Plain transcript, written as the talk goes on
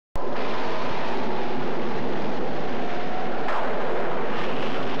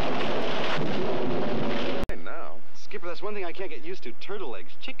I can't get used to turtle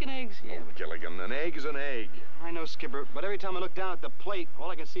eggs. Chicken eggs? Yeah. Oh, Gilligan, an egg is an egg. I know, Skipper, but every time I look down at the plate, all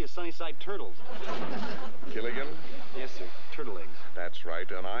I can see is Sunnyside turtles. Gilligan? Yes, sir. Turtle eggs. That's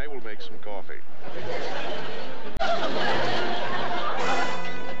right, and I will make some coffee.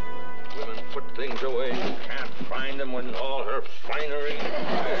 Women put things away. You can't find them in all her finery.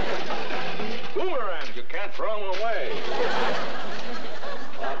 Boomerangs, you can't throw them away.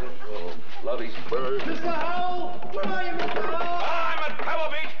 Oh, bloody bird. Mr. Howell! Where are you, Mr. Howell? I'm at Pebble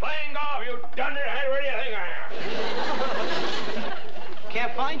Beach playing golf, you dunderhead. Where do you think I am?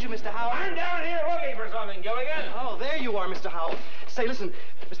 Can't find you, Mr. Howell. I'm down here looking for something, Gilligan. Oh, there you are, Mr. Howell. Say, listen,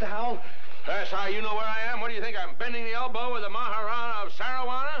 Mr. Howell. That's how you know where I am. What do you think? I'm bending the elbow with the Maharana of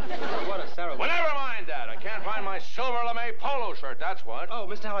Sarawana? What a Sarah. Well, never mind that. I can't find my silver lame polo shirt, that's what. Oh,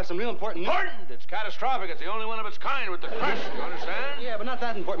 Mr. Howell, some real important news. Important! It's catastrophic. It's the only one of its kind with the crest, you understand? Yeah, but not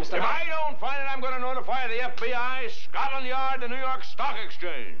that important, Mr. If Howell. I don't find it, I'm going to notify the FBI, Scotland Yard, the New York Stock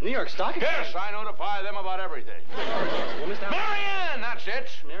Exchange. New York Stock Exchange? Yes, I notify them about everything. Well, Mr. Howell. Marianne, that's it.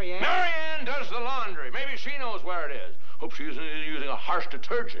 Marianne? Marianne does the laundry. Maybe she knows where it is. Hope she isn't using a harsh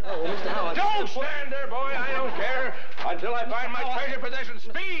detergent. Oh, well, Mr. Howell. Don't stand there, boy. I don't care. Until I find my treasure possession.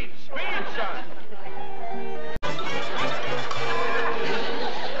 Speed! Speed, son!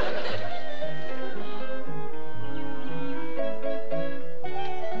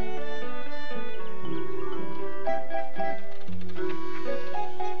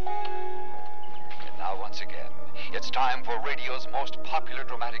 And now, once again, it's time for radio's most popular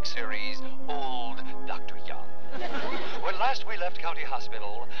dramatic series, Old Dr. Young. When last we left County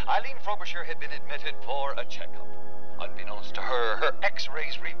Hospital, Eileen Frobisher had been admitted for a checkup. Unbeknownst to her, her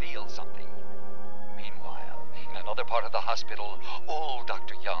x-rays revealed something. Meanwhile, in another part of the hospital, old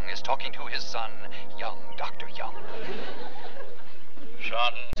Dr. Young is talking to his son, young Dr. Young.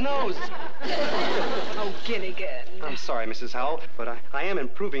 Son. Nose. Oh, Gilligan. I'm sorry, Mrs. Howell, but I am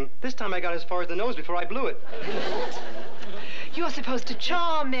improving. This time I got as far as the nose before I blew it. You're supposed to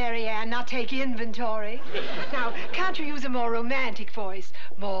charm Marianne, not take inventory. Now, can't you use a more romantic voice?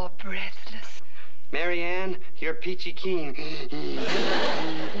 More breathless. Marianne, you're peachy keen.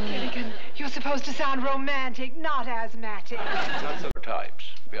 Gilligan, you're supposed to sound romantic, not asthmatic. Not so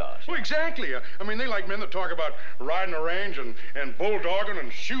types. Yes. Well, exactly. I mean, they like men that talk about riding the range and bulldogging and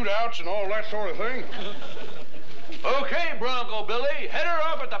shootouts and all that sort of thing. Okay, Bronco Billy, head her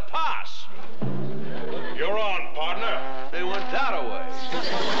up at the pass. You're on, partner. They went that away.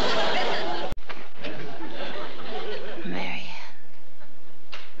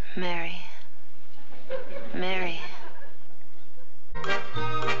 Mary.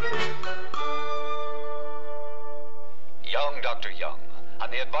 Young Dr. Young,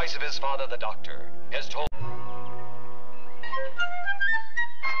 on the advice of his father, the doctor, has told...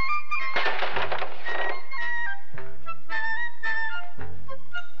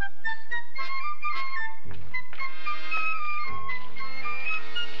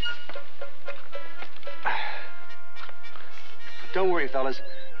 Don't worry, fellas.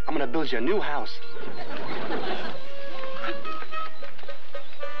 I'm gonna build you a new house.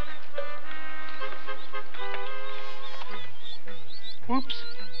 Whoops.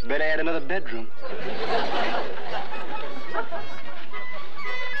 Better add another bedroom.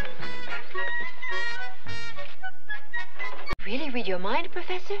 Really read your mind,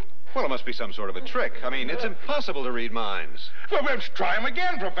 Professor? Well, it must be some sort of a trick. I mean, it's impossible to read minds. Well, let's try him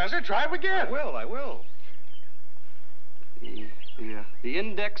again, Professor. Try him again. I will. The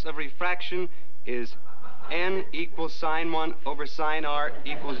index of refraction is n equals sine 1 over sine r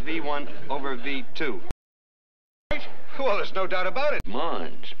equals v1 over v2. Well, there's no doubt about it.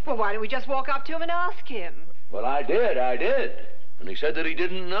 Minds. Well, why don't we just walk up to him and ask him? Well, I did. And he said that he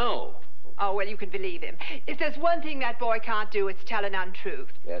didn't know. Oh, well, you can believe him. If there's one thing that boy can't do, it's tell an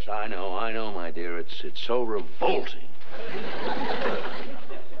untruth. Yes, I know, my dear. It's so revolting.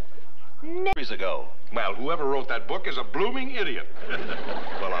 Years ago. Well, whoever wrote that book is a blooming idiot.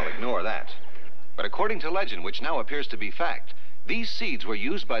 Well, I'll ignore that. But according to legend, which now appears to be fact, these seeds were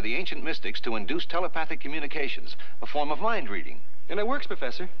used by the ancient mystics to induce telepathic communications, a form of mind reading. And it works,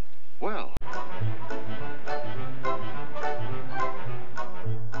 Professor. Well.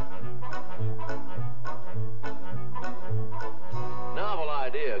 Novel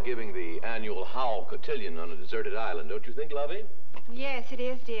idea, giving the annual Howl cotillion on a deserted island, don't you think, Lovey? Yes, it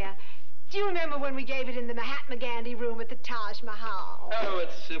is, dear. Do you remember when we gave it in the Mahatma Gandhi room at the Taj Mahal? Oh,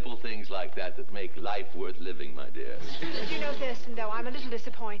 it's simple things like that that make life worth living, my dear. You know, Thurston, though, I'm a little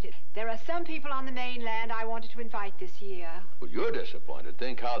disappointed. There are some people on the mainland I wanted to invite this year. Well, you're disappointed.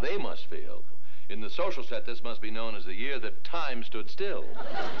 Think how they must feel. In the social set, this must be known as the year that time stood still.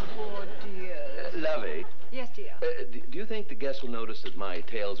 Poor dear. Lovey, Yes, dear. Do you think the guests will notice that my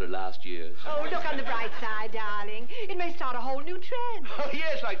tails are last year's? Oh, look on the bright side, darling. It may start a whole new trend. Oh,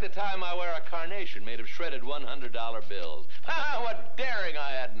 yes, like the time I wear a carnation made of shredded $100 bills. What daring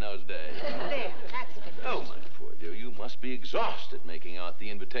I had in those days. There, that's it. Oh, my poor dear, you must be exhausted making out the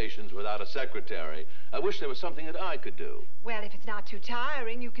invitations without a secretary. I wish there was something that I could do. Well, if it's not too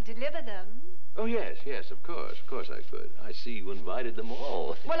tiring, you could deliver them. Oh, yes, of course I could. I see you invited them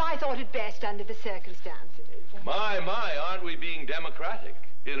all. Well, I thought it best under the circumstances. My, aren't we being democratic?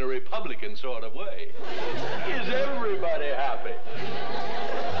 In a Republican sort of way. Is everybody happy?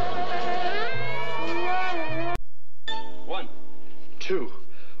 1, 2,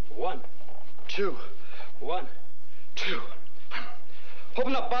 1, 2, 1, 2. Hope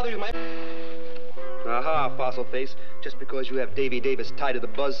I'm not bothering you, my... Aha, fossil face. Just because you have Davy Davis tied to the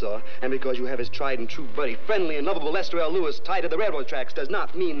buzzsaw, and because you have his tried and true buddy, friendly and lovable Lester L. Lewis tied to the railroad tracks, does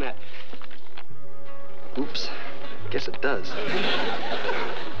not mean that... Oops. Guess it does.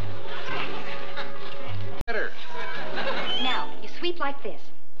 Better. Now, you sweep like this.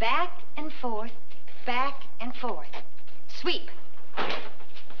 Back and forth, back and forth. Sweep.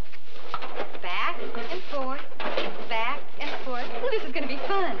 Back and forth, back and forth. Oh, this is going to be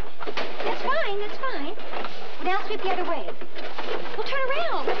fun. That's fine, that's fine. Now sweep the other way. We'll turn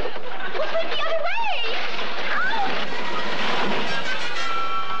around. We'll sweep the other way. Ow!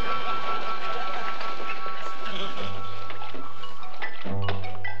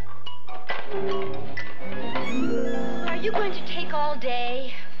 Are you going to take all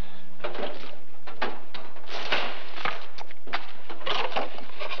day?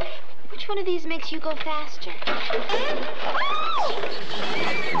 Which one of these makes you go faster?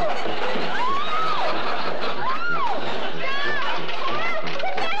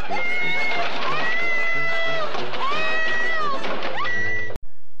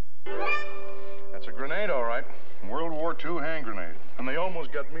 That's a grenade, all right. World War II hand grenade. And they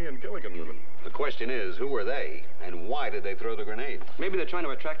almost got me and Gilligan with it. The question is, who were they, and why did they throw the grenade? Maybe they're trying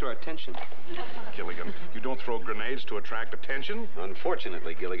to attract our attention. Gilligan, you don't throw grenades to attract attention?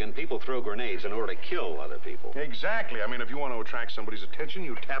 Unfortunately, Gilligan, people throw grenades in order to kill other people. Exactly. I mean, if you want to attract somebody's attention,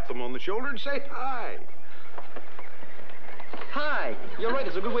 you tap them on the shoulder and say hi. Hi. You're right.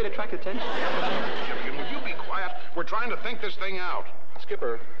 It's a good way to attract attention. Gilligan, will you be quiet? We're trying to think this thing out.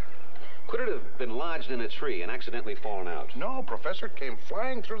 Skipper, could it have been lodged in a tree and accidentally fallen out? No, Professor, it came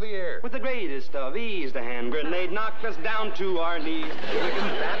flying through the air. With the greatest of ease, the hand grenade knocked us down to our knees. Gilligan,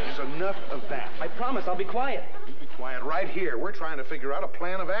 that is enough of that. I promise I'll be quiet. You be quiet right here. We're trying to figure out a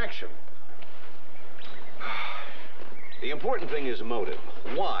plan of action. The important thing is motive.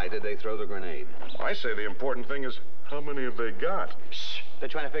 Why did they throw the grenade? I say the important thing is, how many have they got? Shh. They're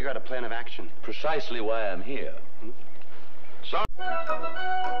trying to figure out a plan of action. Precisely why I'm here. So...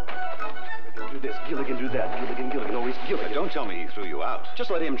 Do this, Gilligan do that, Gilligan, always Gilligan. Don't tell me he threw you out. Just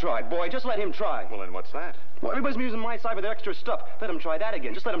let him try, boy, just let him try. Well, then what's that? Well, everybody's using my side with their extra stuff. Let him try that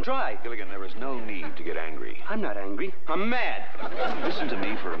again. Just let him try. Gilligan, there is no need to get angry. I'm not angry. I'm mad. Listen to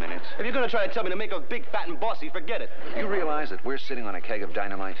me for a minute. If you're going to try to tell me to make a big, fat, and bossy, forget it. You realize that we're sitting on a keg of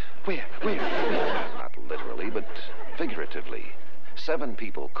dynamite? Where? Not literally, but figuratively. 7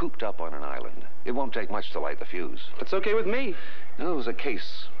 people cooped up on an island. It won't take much to light the fuse. That's okay with me. There was a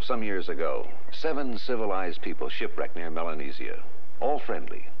case some years ago. 7 civilized people shipwrecked near Melanesia. All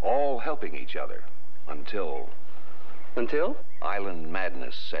friendly, all helping each other. Until island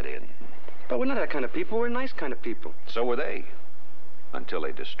madness set in. But we're not that kind of people. We're nice kind of people. So were they. Until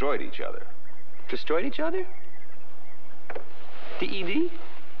they destroyed each other. Destroyed each other? D-E-D?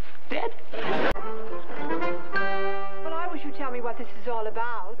 Dead? Well, I wish you'd tell me what this is all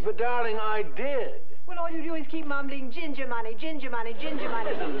about. But, darling, I did. Well, all you do is keep mumbling ginger money, ginger money, ginger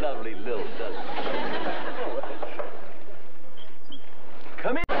money. It's a lovely little dozen.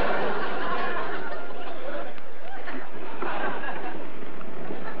 Come in.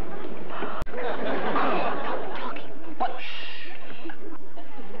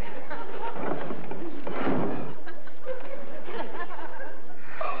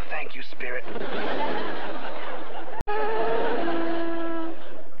 Oh, thank you, Spirit.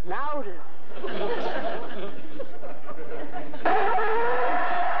 Louder.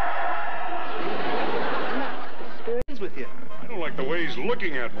 Spirit's with you. I don't like the way he's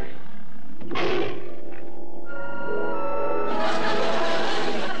looking at me.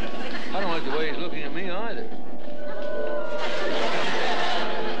 I don't like the way he's looking at me either.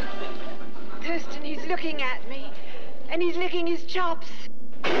 Thurston, he's looking at me, and he's licking his chops.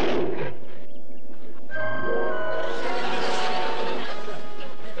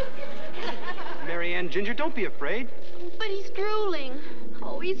 Mary Ann, Ginger, don't be afraid. But he's drooling.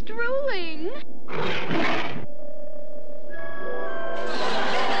 Oh, he's drooling.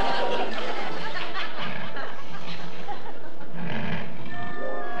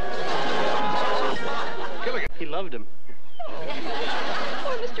 Gilligan. He loved him.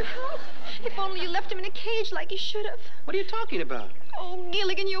 Poor Mr. Howe. If only you left him in a cage like you should have. What are you talking about? Oh,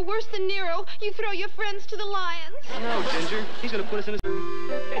 Gilligan, you're worse than Nero. You throw your friends to the lions. No, Ginger. He's gonna put us in his...